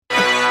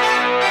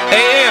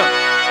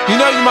You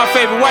know you're my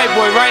favorite white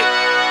boy, right?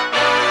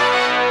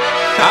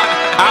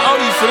 I owe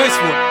you for this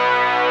one.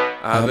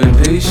 I've been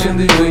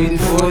patiently waiting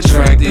for a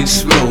track to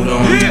explode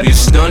on. You get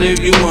stunned if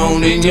you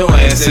want and your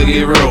ass to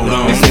get rolled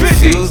on. It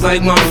feels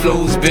like my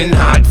flow's been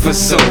hot for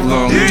so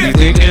long. You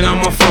thinking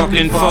I'ma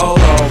fucking fall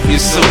off, you're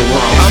so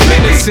wrong. I'm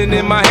innocent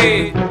in my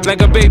head,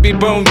 like a baby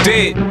bone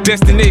dead.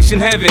 Destination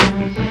heaven,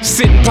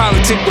 sitting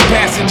politic with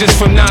passengers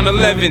from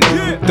 9/11.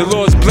 The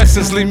Lord's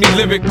blessings leave me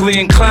lyrically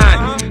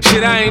inclined.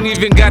 Shit, I ain't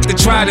even got to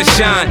try to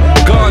shine.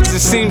 Guards and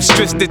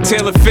seamstress that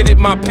tailor fitted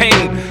my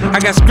pain. I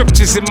got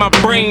scriptures in my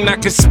brain, I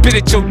can spit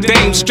at your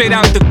dame straight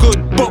out the good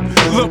book.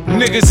 Look,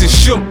 niggas is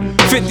shook.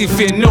 50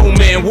 fear no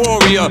man,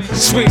 warrior.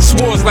 Swing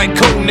swords like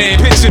Conan.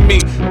 Picture me,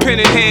 pen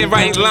in hand,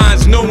 write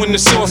lines, knowing the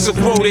source of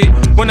quoted.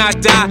 When I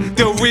die,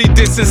 they'll read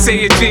this and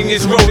say a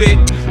genius wrote it.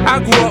 I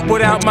grew up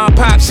without my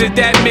pop, shit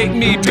that make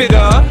me bitter.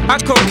 I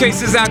caught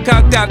cases, I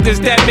caught doctors,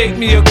 that make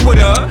me a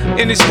quitter.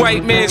 In this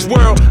white man's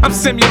world, I'm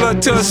similar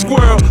to a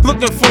squirrel,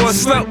 looking for a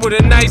slut with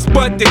a nice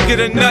butt to get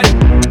a nut.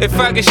 If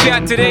I get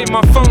shot today,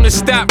 my phone will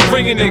stop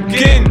ringing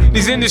again.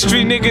 These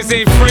industry niggas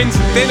ain't friends,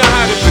 they know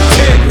how to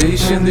pretend.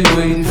 Patiently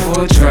waiting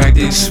for a track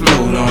to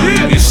explode on.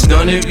 You get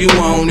stunned if you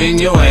want and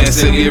your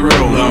ass to get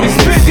rolled on.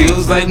 It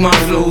feels like my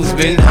flow's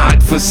been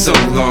hot for so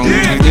long.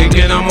 You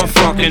thinking I'ma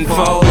fucking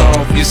fall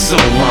off, you're so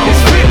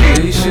wrong.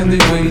 Patiently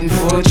waiting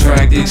for a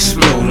track to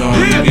explode on.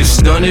 You get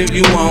stunned if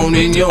you want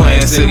and your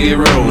ass to get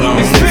rolled on.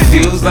 It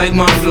feels like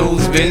my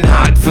flow's been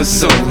hot for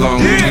so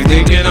long. You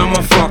thinking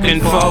I'ma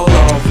fucking fall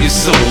off, you're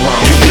so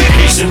wrong. You've been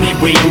patiently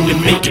waiting to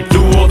make it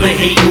through all the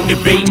hating,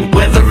 debating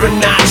whether or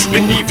not you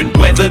can even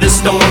weather the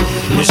storm.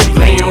 And as you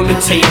lay on the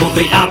table,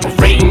 they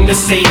operating to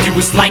save you.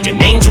 It's like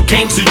an angel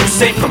came to you,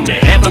 sent from the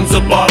heavens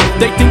above.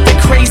 They think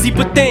they're crazy,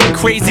 but they ain't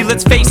crazy,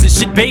 let's face it.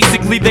 Shit,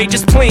 basically, they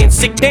just playing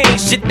sick. They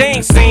ain't shit, they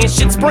ain't saying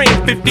shit.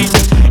 Spraying 50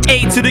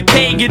 A to the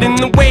K, get in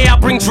the way. I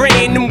bring Dre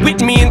and them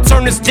with me and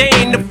turn this day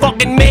into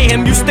fucking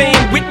mayhem. You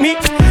staying with me?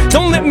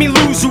 Don't let me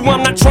lose you,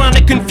 I'm not trying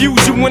to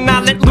confuse you. When I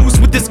let loose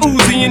with this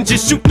Uzi and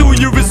just shoot through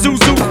your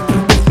Isuzu.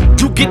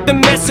 You get the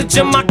message,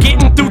 am I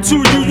getting through to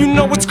you? You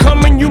know it's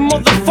coming, you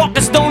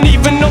motherfuckers don't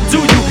even know, do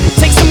you?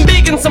 Take some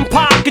big and some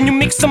pop, and you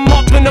mix them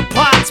up in a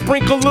pot.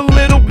 Sprinkle a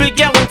little Big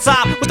L on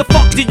top. What the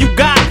fuck do you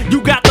got?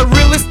 You got the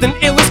realest and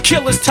illest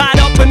killers tied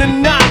up in a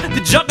knot.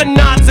 The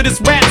juggernauts of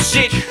this rap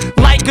shit,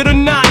 like it or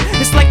not.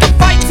 It's like a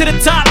fight to the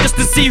top just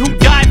to see who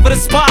died for the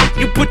spot.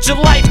 You put your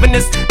life in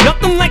this,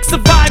 nothing like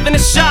surviving a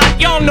shot.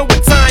 Y'all know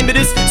what time it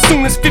is,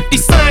 soon as 50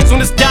 signs on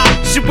this dot.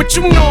 Shit, what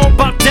you know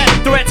about death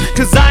threats,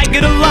 cause I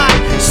get a lot.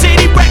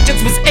 Shady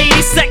Records was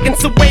 80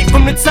 seconds away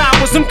from the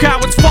towers. Them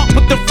cowards fuck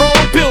with the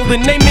wrong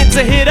building, they meant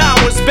to hit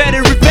ours.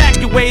 Better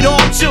evacuate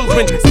all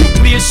children,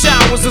 nuclear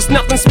showers, there's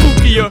nothing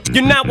spookier.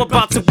 You're now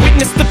about to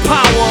witness the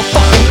power of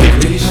fucking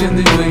victory.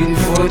 Patiently waiting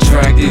for a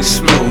track to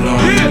explode on.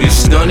 You get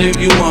stunned if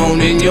you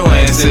want and your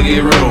ass to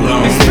get rolled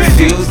on. It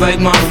feels like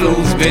my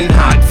flow's been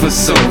hot for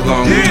so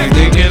long. You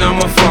thinking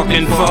I'ma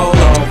fucking fall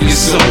off, you're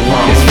so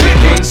wrong.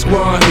 One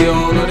squad here,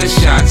 all of the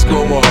shots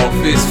go off.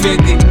 It's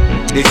 50,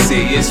 they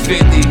say it's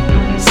 50.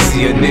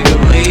 See a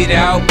nigga laid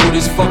out with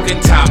his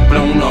fucking top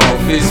blown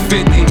off. It's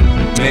 50,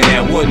 man,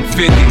 that wasn't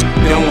 50.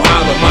 Don't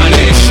holler, my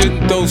nigga.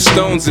 Shouldn't throw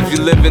stones if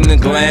you live in a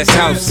glass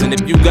house. And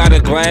if you got a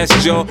glass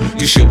jaw,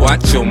 you should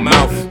watch your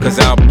mouth, cause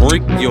I'll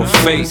break your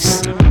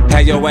face.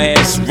 Have your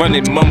ass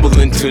running,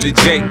 mumbling to the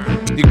J.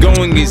 You're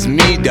going against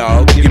me,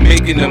 dog, you're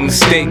making a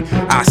mistake.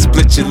 I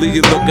split you, leave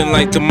you looking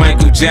like the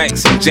Michael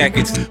Jackson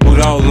jackets with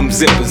all them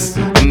zippers.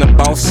 I'm the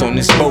boss on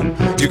this boat,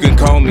 you can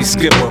call me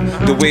skipper.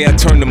 The way I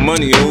turn the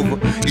money over,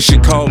 you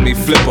should call me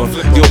flipper.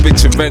 Yo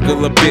bitch a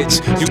regular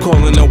bitch, you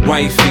calling her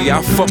wifey.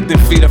 I fucked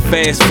and feed her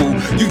fast food,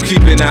 you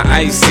keeping her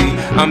icy.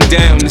 I'm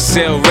down to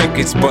sell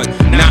records, but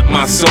not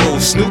my soul.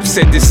 Snoop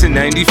said this in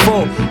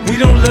 94, we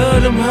don't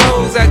love them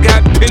hoes. I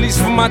got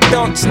pennies for my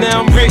thoughts,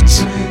 now I'm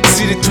rich.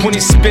 See the 20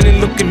 spinning,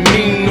 looking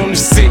mean on the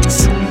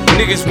 6.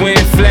 Niggas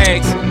wearing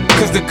flags,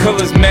 cause the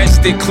colors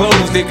match their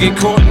clothes. They get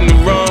caught in the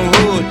wrong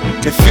hood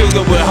and filled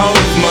up with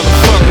hoes,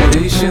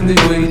 motherfucker. Patiently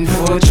waiting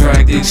for a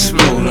track to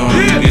explode on.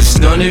 You get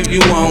stunned if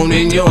you want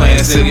and your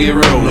ass to get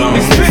rolled on.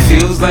 It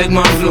feels like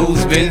my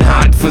flow's been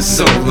hot for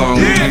so long.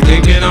 You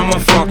thinking I'ma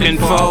fucking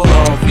fall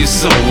off, you're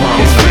so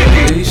wrong.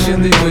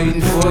 Patiently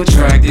waiting for a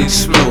track to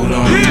explode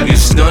on. You get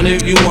stunned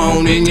if you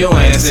want and your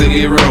ass to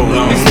get rolled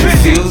on. It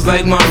feels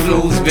like my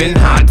flow's been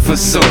hot for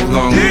so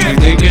long. You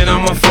thinking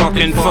I'ma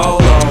fucking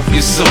fall off,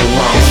 you're so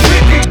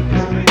wrong.